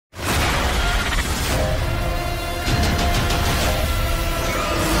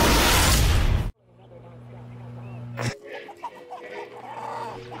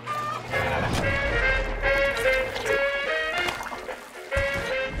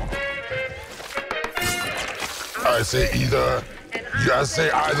I say either. You say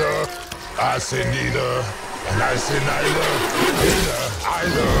either. I say neither. And I say neither.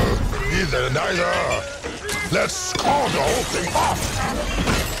 Either, neither. Let's call the whole thing off.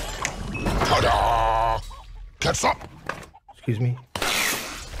 Ta-da! Ketchup. Excuse me?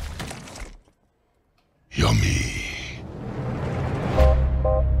 Yummy.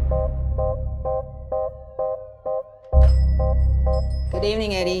 Good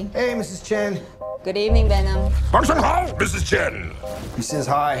evening, Eddie. Hey, Mrs. Chen. Good evening, Venom. Mrs. Chen. He says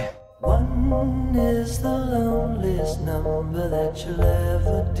hi. One is the loneliest number that you'll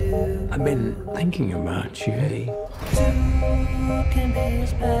ever do. I've been thinking about you, Eddie. Two can be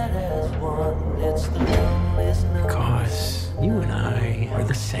as bad as one. It's the loneliest number. Because you and I are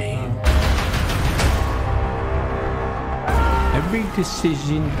the same. Every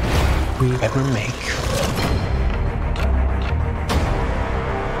decision we ever make.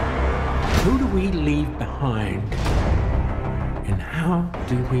 Who do we leave behind? And how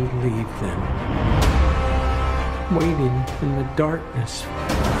do we leave them? Waiting in the darkness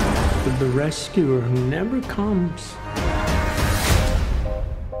for the rescuer who never comes.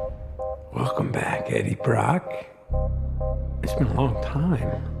 Welcome back, Eddie Brock. It's been a long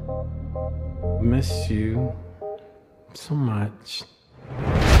time. Miss you so much.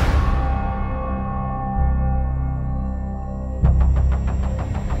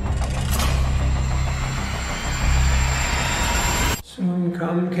 Soon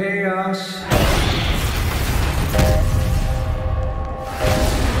come chaos.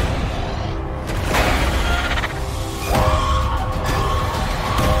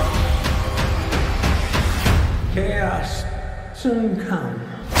 Chaos soon come.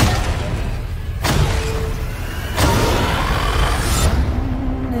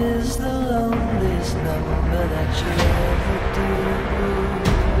 One is the loneliest number that you'll ever do.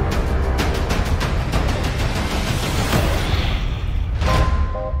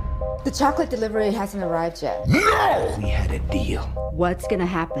 The chocolate delivery hasn't arrived yet. No! We had a deal. What's gonna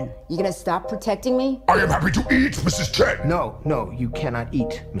happen? You gonna stop protecting me? I am happy to eat, Mrs. Chen. No, you cannot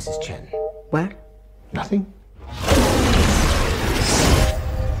eat, Mrs. Chen. What? Nothing?